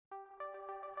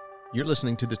You're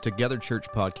listening to the Together Church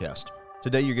podcast.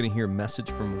 Today you're going to hear a message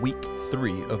from week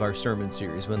 3 of our sermon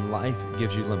series, When Life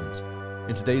Gives You Lemons.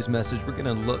 In today's message, we're going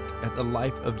to look at the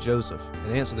life of Joseph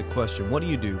and answer the question, what do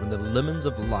you do when the lemons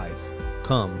of life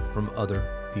come from other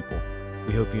people?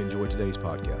 We hope you enjoy today's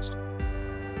podcast.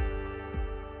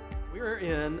 We're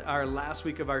in our last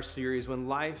week of our series, When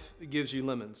Life Gives You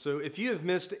Lemons. So if you have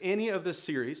missed any of this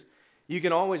series, you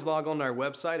can always log on to our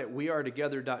website at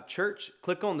wearetogether.church,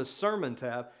 click on the sermon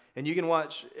tab, and you can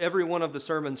watch every one of the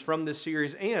sermons from this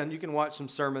series, and you can watch some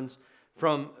sermons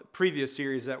from previous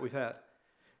series that we've had.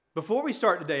 Before we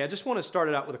start today, I just want to start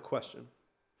it out with a question.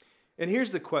 And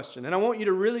here's the question, and I want you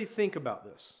to really think about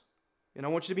this, and I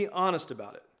want you to be honest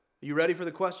about it. Are you ready for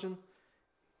the question?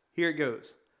 Here it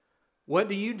goes. What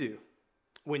do you do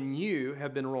when you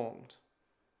have been wronged?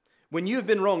 When you have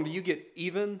been wronged, do you get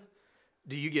even?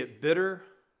 Do you get bitter?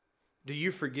 Do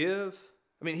you forgive?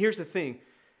 I mean, here's the thing.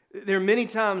 There are many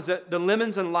times that the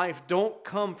lemons in life don't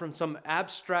come from some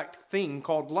abstract thing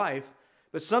called life,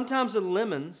 but sometimes the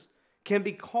lemons can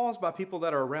be caused by people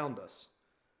that are around us.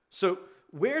 So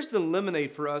where's the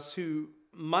lemonade for us who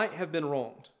might have been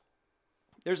wronged?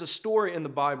 There's a story in the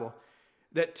Bible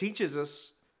that teaches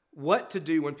us what to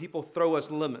do when people throw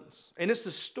us lemons. And it's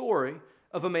the story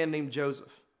of a man named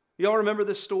Joseph. Y'all remember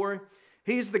this story?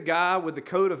 He's the guy with the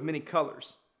coat of many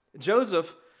colors.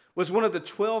 Joseph was one of the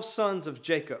 12 sons of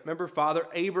Jacob. Remember, Father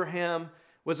Abraham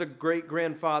was a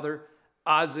great-grandfather.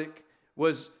 Isaac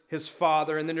was his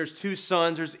father. And then there's 2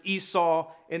 sons. There's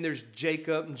Esau and there's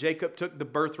Jacob. And Jacob took the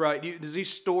birthright. Does these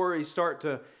stories start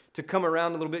to come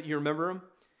around a little bit? You remember them?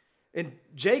 And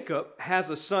Jacob has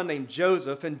a son named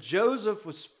Joseph. And Joseph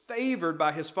was favored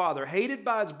by his father, hated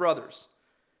by his brothers.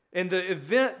 And the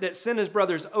event that sent his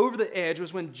brothers over the edge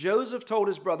was when Joseph told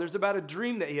his brothers about a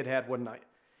dream that he had had one night.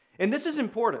 And this is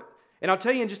important. And I'll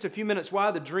tell you in just a few minutes why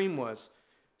the dream was.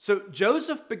 So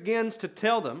Joseph begins to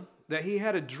tell them that he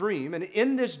had a dream. And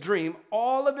in this dream,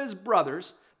 all of his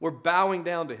brothers were bowing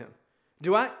down to him.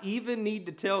 Do I even need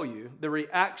to tell you the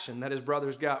reaction that his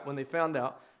brothers got when they found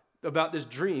out about this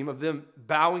dream of them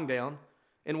bowing down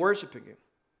and worshiping him?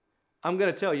 I'm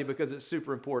going to tell you because it's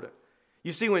super important.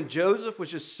 You see, when Joseph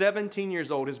was just 17 years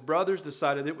old, his brothers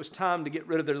decided it was time to get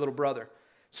rid of their little brother.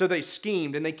 So they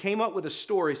schemed, and they came up with a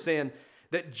story saying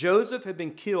that Joseph had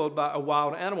been killed by a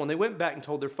wild animal, and they went back and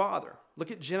told their father.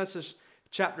 Look at Genesis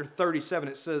chapter 37.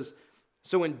 It says,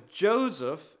 so when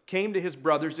Joseph came to his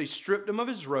brothers, they stripped him of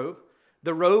his robe,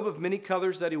 the robe of many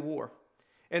colors that he wore,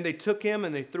 and they took him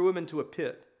and they threw him into a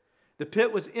pit. The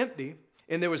pit was empty,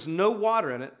 and there was no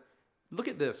water in it. Look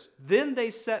at this. Then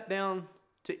they sat down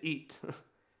to eat.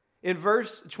 In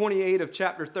verse 28 of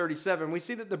chapter 37, we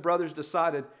see that the brothers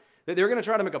decided that they were going to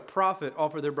try to make a profit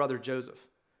off of their brother Joseph.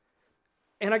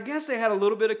 And I guess they had a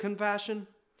little bit of compassion.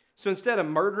 So instead of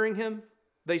murdering him,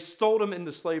 they sold him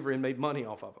into slavery and made money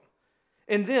off of him.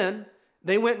 And then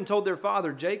they went and told their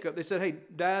father, Jacob, they said, hey,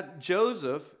 Dad,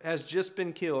 Joseph has just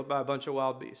been killed by a bunch of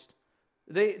wild beasts.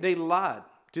 They lied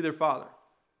to their father.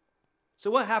 So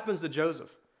what happens to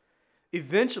Joseph?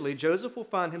 Eventually, Joseph will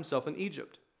find himself in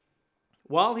Egypt.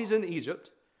 While he's in Egypt,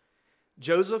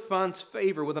 Joseph finds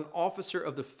favor with an officer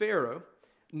of the Pharaoh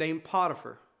named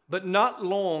Potiphar. But not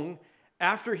long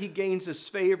after he gains this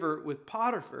favor with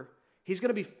Potiphar, he's going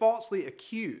to be falsely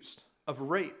accused of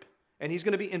rape, and he's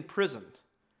going to be imprisoned.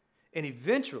 And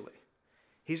eventually,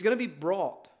 he's going to be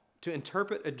brought to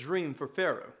interpret a dream for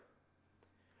Pharaoh.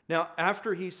 Now,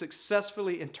 after he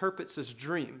successfully interprets this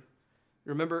dream,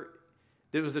 remember,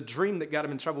 there was a dream that got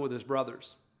him in trouble with his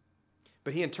brothers.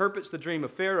 But he interprets the dream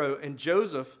of Pharaoh, and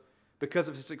Joseph, because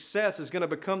of his success, is going to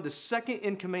become the second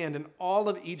in command in all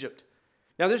of Egypt.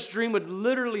 Now, this dream would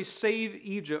literally save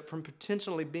Egypt from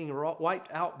potentially being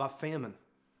wiped out by famine.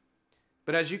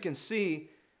 But as you can see,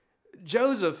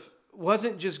 Joseph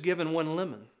wasn't just given one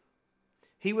lemon.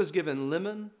 He was given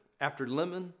lemon after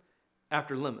lemon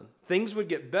after lemon. Things would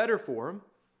get better for him,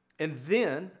 and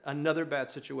then another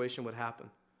bad situation would happen.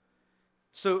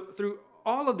 So through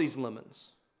all of these lemons,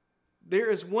 there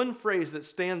is one phrase that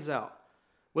stands out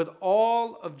with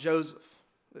all of Joseph,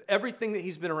 with everything that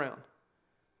he's been around.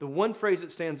 The one phrase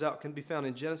that stands out can be found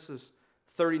in Genesis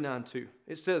 39:2.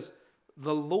 It says,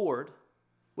 the Lord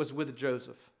was with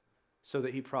Joseph so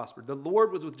that he prospered. The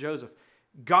Lord was with Joseph.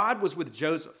 God was with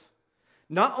Joseph.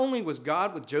 Not only was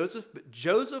God with Joseph, but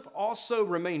Joseph also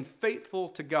remained faithful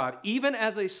to God. Even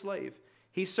as a slave,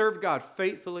 he served God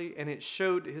faithfully, and it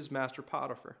showed to his master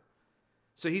Potiphar.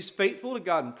 So he's faithful to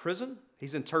God in prison.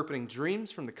 He's interpreting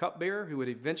dreams from the cupbearer who would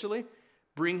eventually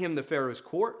bring him to Pharaoh's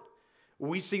court.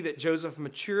 We see that Joseph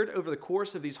matured over the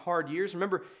course of these hard years.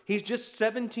 Remember, he's just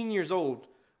 17 years old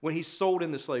when he's sold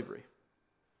into slavery.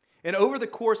 And over the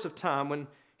course of time, when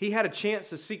he had a chance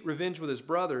to seek revenge with his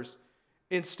brothers,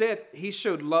 instead, he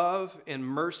showed love and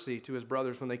mercy to his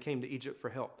brothers when they came to Egypt for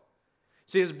help.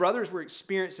 See, his brothers were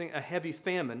experiencing a heavy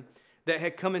famine that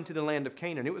had come into the land of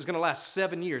Canaan. It was going to last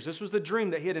 7 years. This was the dream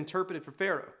that he had interpreted for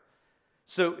Pharaoh.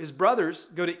 So his brothers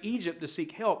go to Egypt to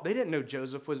seek help. They didn't know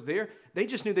Joseph was there. They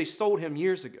just knew they sold him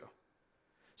years ago.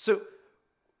 So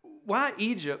why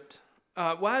Egypt?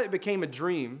 Why it became a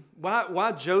dream?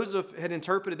 Why Joseph had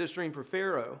interpreted this dream for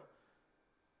Pharaoh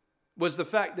was the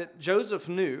fact that Joseph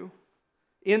knew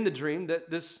in the dream that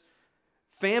this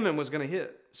famine was going to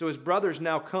hit. So his brothers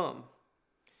now come.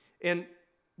 And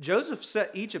Joseph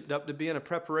set Egypt up to be in a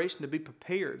preparation, to be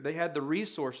prepared. They had the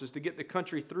resources to get the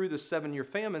country through the 7-year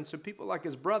famine, so people like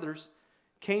his brothers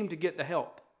came to get the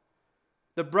help.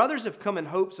 The brothers have come in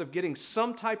hopes of getting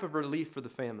some type of relief for the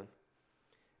famine.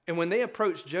 And when they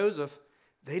approached Joseph,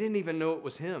 they didn't even know it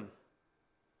was him.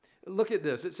 Look at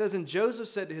this. It says, and Joseph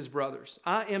said to his brothers,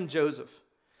 I am Joseph.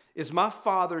 Is my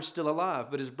father still alive?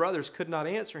 But his brothers could not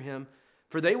answer him,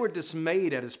 for they were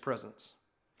dismayed at his presence.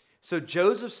 So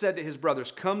Joseph said to his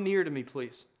brothers, come near to me,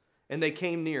 please. And they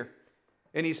came near.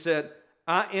 And he said,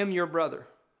 I am your brother,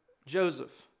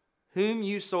 Joseph, whom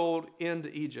you sold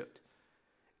into Egypt.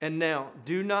 And now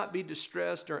do not be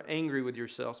distressed or angry with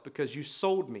yourselves because you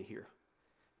sold me here.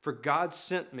 For God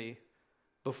sent me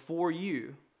before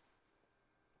you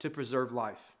to preserve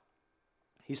life.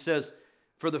 He says,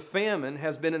 for the famine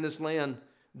has been in this land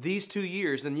these 2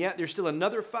 years, and yet there's still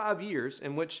another 5 years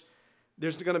in which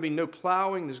there's going to be no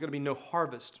plowing, there's going to be no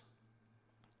harvest.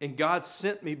 And God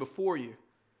sent me before you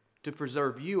to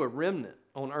preserve you, a remnant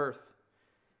on earth,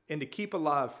 and to keep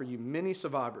alive for you many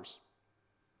survivors.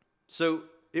 So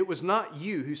it was not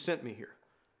you who sent me here,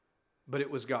 but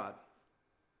it was God.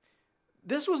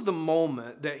 This was the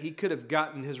moment that he could have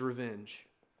gotten his revenge.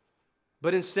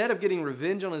 But instead of getting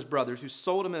revenge on his brothers who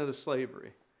sold him into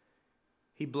slavery,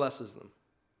 he blesses them.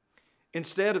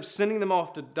 Instead of sending them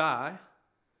off to die,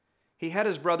 he had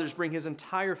his brothers bring his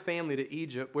entire family to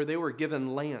Egypt, where they were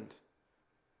given land,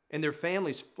 and their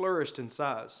families flourished in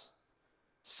size.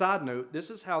 Side note,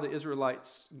 this is how the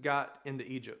Israelites got into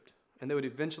Egypt, and they would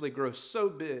eventually grow so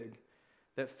big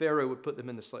that Pharaoh would put them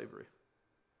into slavery.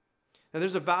 Now,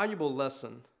 there's a valuable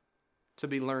lesson to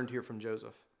be learned here from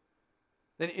Joseph.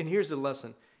 And here's the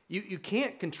lesson. You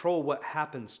can't control what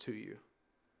happens to you,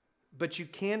 but you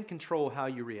can control how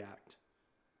you react.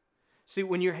 See,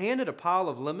 when you're handed a pile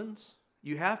of lemons,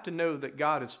 you have to know that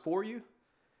God is for you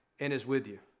and is with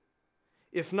you.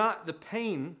 If not, the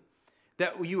pain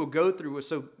that you will go through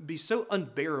will be so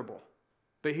unbearable.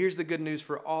 But here's the good news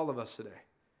for all of us today.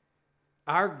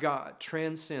 Our God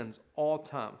transcends all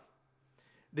time.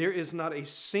 There is not a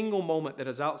single moment that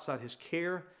is outside his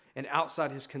care and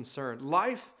outside his concern.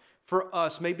 Life for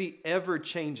us may be ever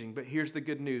changing, but here's the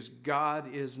good news.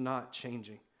 God is not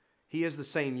changing. He is the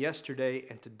same yesterday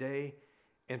and today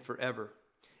and forever.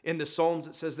 In the Psalms,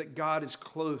 it says that God is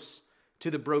close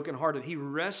to the brokenhearted. He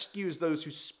rescues those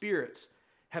whose spirits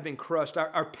have been crushed.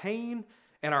 Our pain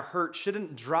and our hurt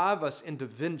shouldn't drive us into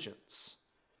vengeance.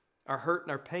 Our hurt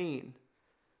and our pain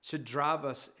should drive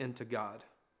us into God.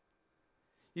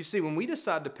 You see, when we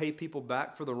decide to pay people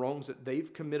back for the wrongs that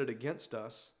they've committed against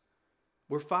us,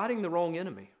 we're fighting the wrong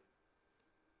enemy.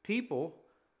 People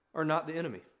are not the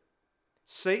enemy.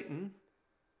 Satan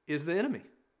is the enemy.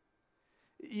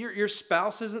 Your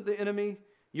spouse isn't the enemy.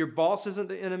 Your boss isn't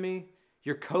the enemy.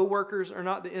 Your coworkers are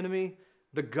not the enemy.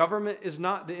 The government is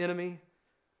not the enemy.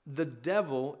 The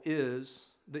devil is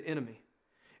the enemy.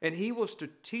 And he will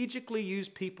strategically use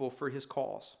people for his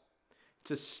cause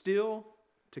to steal,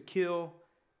 to kill,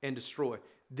 and destroy.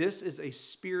 This is a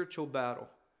spiritual battle.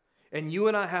 And you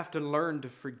and I have to learn to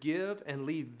forgive and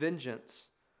leave vengeance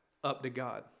up to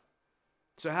God.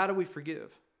 So how do we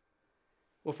forgive?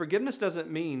 Well, forgiveness doesn't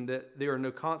mean that there are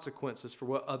no consequences for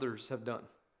what others have done.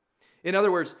 In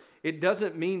other words, it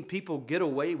doesn't mean people get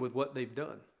away with what they've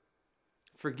done.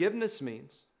 Forgiveness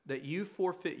means that you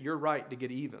forfeit your right to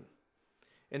get even,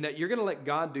 and that you're going to let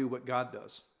God do what God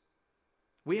does.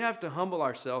 We have to humble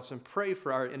ourselves and pray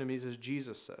for our enemies, as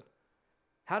Jesus said.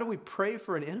 How do we pray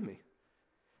for an enemy?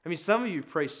 I mean, some of you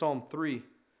pray Psalm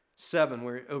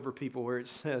 3:7 over people, where it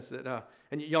says that,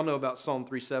 and y'all know about Psalm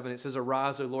 3:7. It says,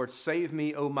 "Arise, O Lord, save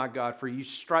me, O my God, for you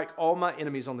strike all my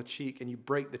enemies on the cheek and you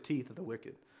break the teeth of the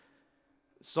wicked."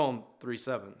 Psalm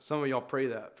 3:7. Some of y'all pray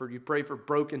that. You pray for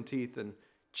broken teeth and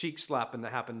cheek slapping to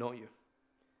happen, don't you?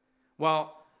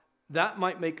 Well, that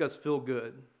might make us feel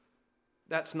good.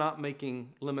 That's not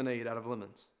making lemonade out of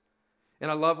lemons. And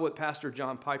I love what Pastor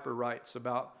John Piper writes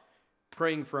about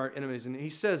praying for our enemies. And he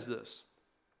says this: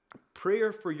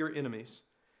 prayer for your enemies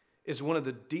is one of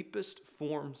the deepest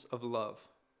forms of love,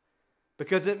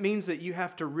 because it means that you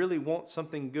have to really want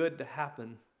something good to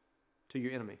happen to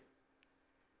your enemy.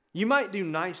 You might do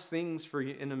nice things for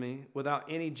your enemy without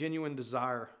any genuine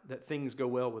desire that things go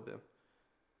well with them.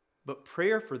 But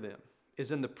prayer for them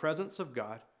is in the presence of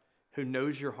God who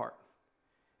knows your heart.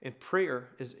 And prayer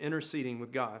is interceding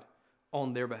with God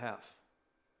on their behalf.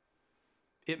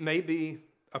 It may be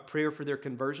a prayer for their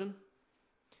conversion.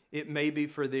 It may be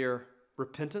for their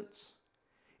repentance.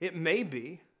 It may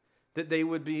be that they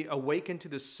would be awakened to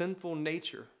the sinful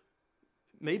nature.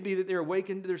 It may be that they're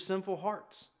awakened to their sinful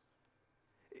hearts.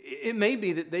 It may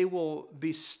be that they will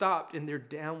be stopped in their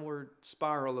downward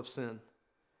spiral of sin,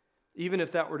 even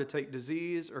if that were to take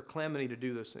disease or calamity to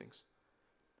do those things.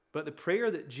 But the prayer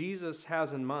that Jesus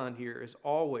has in mind here is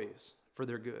always for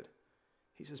their good.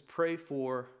 He says, pray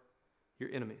for your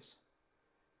enemies.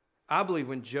 I believe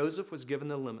when Joseph was given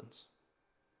the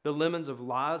lemons of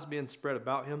lies being spread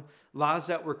about him, lies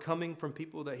that were coming from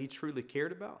people that he truly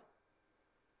cared about,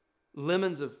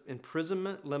 lemons of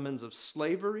imprisonment, lemons of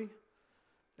slavery,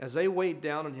 as they weighed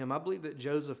down on him, I believe that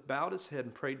Joseph bowed his head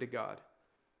and prayed to God.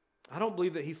 I don't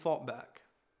believe that he fought back.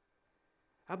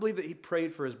 I believe that he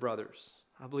prayed for his brothers.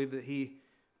 I believe that he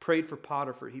prayed for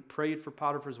Potiphar. He prayed for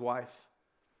Potiphar's wife.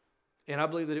 And I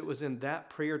believe that it was in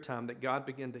that prayer time that God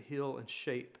began to heal and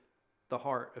shape the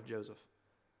heart of Joseph.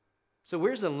 So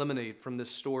where's the lemonade from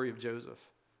this story of Joseph?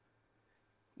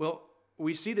 Well,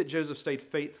 we see that Joseph stayed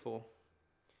faithful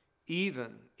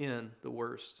even in the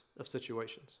worst of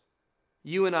situations.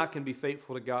 You and I can be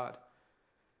faithful to God.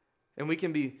 And we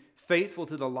can be faithful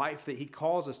to the life that he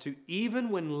calls us to, even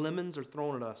when lemons are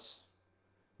thrown at us.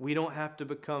 We don't have to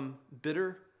become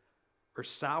bitter or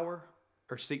sour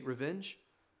or seek revenge,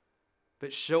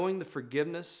 but showing the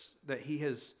forgiveness that he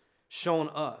has shown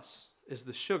us is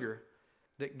the sugar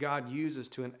that God uses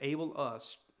to enable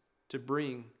us to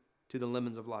bring to the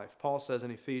lemons of life. Paul says in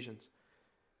Ephesians,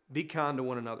 be kind to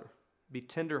one another, be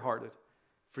tenderhearted,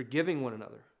 forgiving one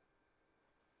another,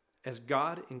 as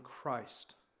God in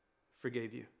Christ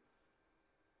forgave you.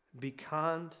 Be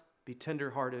kind, be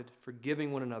tenderhearted,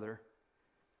 forgiving one another,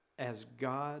 as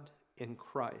God in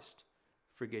Christ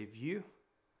forgave you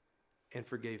and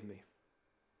forgave me.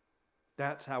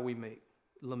 That's how we make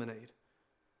lemonade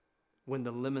when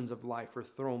the lemons of life are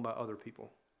thrown by other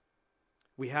people.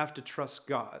 We have to trust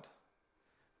God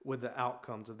with the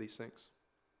outcomes of these things.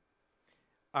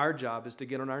 Our job is to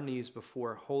get on our knees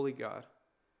before a holy God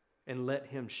and let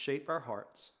him shape our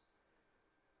hearts,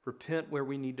 repent where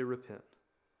we need to repent,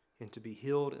 and to be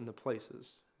healed in the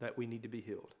places that we need to be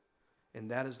healed. And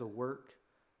that is the work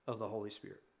of the Holy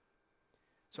Spirit.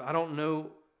 So I don't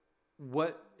know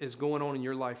what is going on in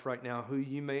your life right now, who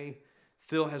you may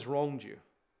feel has wronged you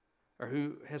or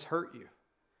who has hurt you.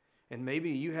 And maybe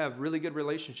you have really good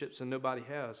relationships and nobody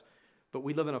has, but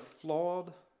we live in a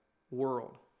flawed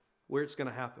world where it's going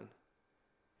to happen.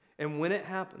 And when it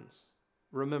happens,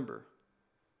 remember,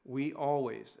 we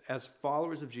always, as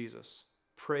followers of Jesus,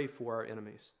 pray for our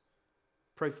enemies.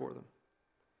 Pray for them.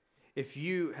 If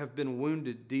you have been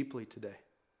wounded deeply today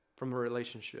from a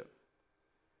relationship,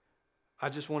 I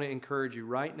just want to encourage you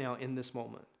right now in this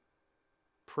moment,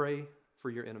 pray for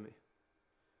your enemy.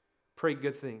 Pray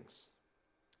good things.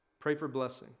 Pray for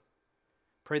blessing.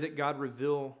 Pray that God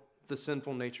reveal the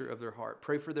sinful nature of their heart.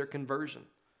 Pray for their conversion.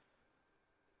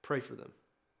 Pray for them.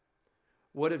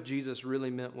 What if Jesus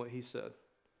really meant what he said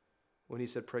when he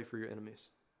said, pray for your enemies?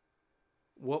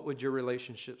 What would your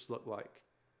relationships look like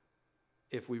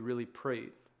if we really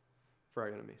prayed for our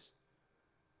enemies?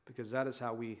 Because that is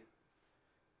how we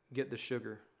get the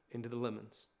sugar into the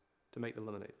lemons to make the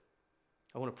lemonade.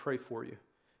 I want to pray for you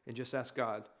and just ask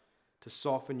God to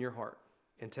soften your heart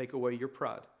and take away your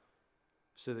pride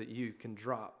so that you can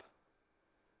drop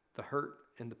the hurt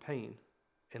and the pain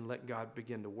and let God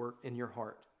begin to work in your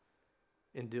heart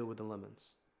and deal with the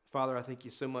lemons. Father, I thank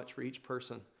you so much for each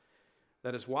person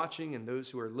that is watching and those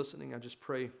who are listening. I just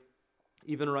pray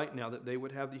even right now that they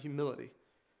would have the humility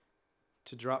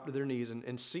to drop to their knees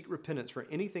and seek repentance for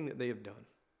anything that they have done.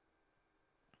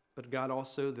 But God,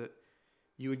 also that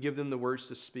you would give them the words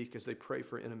to speak as they pray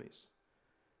for enemies,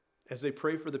 as they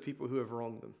pray for the people who have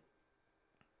wronged them.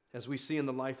 As we see in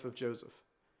the life of Joseph,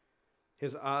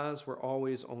 his eyes were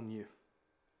always on you.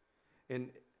 And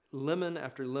lemon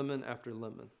after lemon after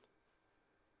lemon,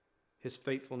 his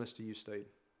faithfulness to you stayed.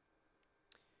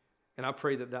 And I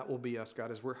pray that that will be us,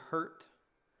 God, as we're hurt,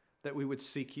 that we would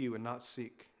seek you and not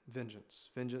seek vengeance.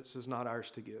 Vengeance is not ours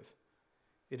to give.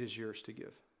 It is yours to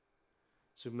give.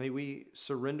 So may we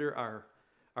surrender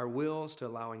our wills to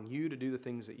allowing you to do the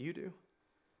things that you do,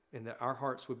 and that our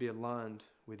hearts would be aligned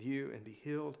with you and be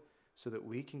healed so that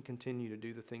we can continue to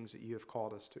do the things that you have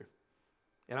called us to.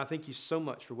 And I thank you so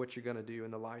much for what you're going to do in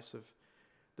the lives of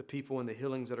the people and the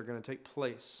healings that are going to take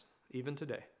place even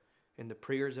today, and the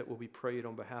prayers that will be prayed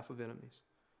on behalf of enemies.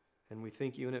 And we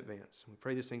thank you in advance. We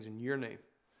pray these things in your name.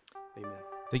 Amen.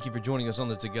 Thank you for joining us on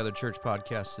the Together Church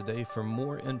podcast today. For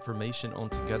more information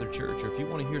on Together Church, or if you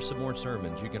want to hear some more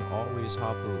sermons, you can always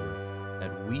hop over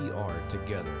at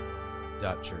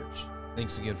wearetogether.church.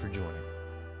 Thanks again for joining.